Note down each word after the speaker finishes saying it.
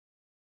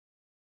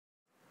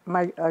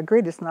My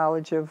greatest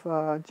knowledge of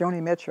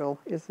Joni Mitchell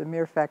is the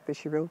mere fact that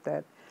she wrote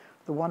the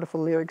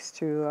wonderful lyrics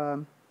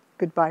to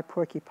Goodbye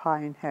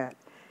Porcupine Hat,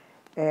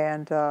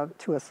 and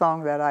to a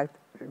song that I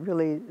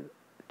really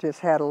just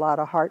had a lot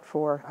of heart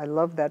for. I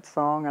love that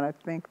song, and I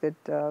think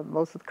that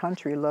most of the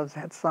country loves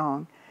that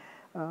song.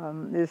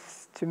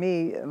 This, to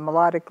me,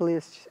 melodically,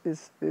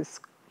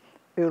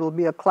 it'll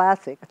be a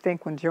classic. I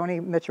think when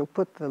Joni Mitchell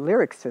put the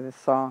lyrics to this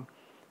song,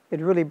 it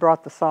really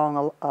brought the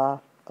song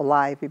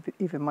alive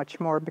even much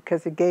more,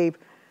 because it gave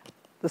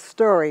the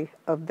story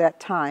of that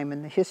time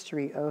and the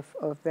history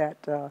of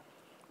that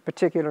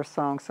particular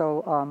song.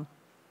 So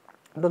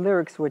the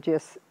lyrics were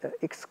just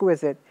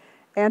exquisite.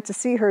 And to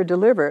see her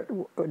deliver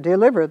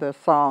the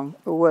song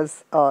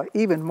was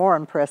even more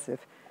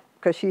impressive,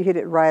 because she hit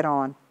it right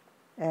on.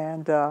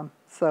 And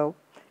so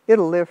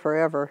it'll live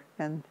forever.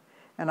 And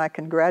I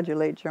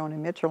congratulate Joni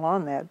Mitchell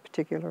on that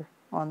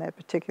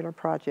particular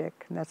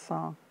project and that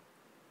song.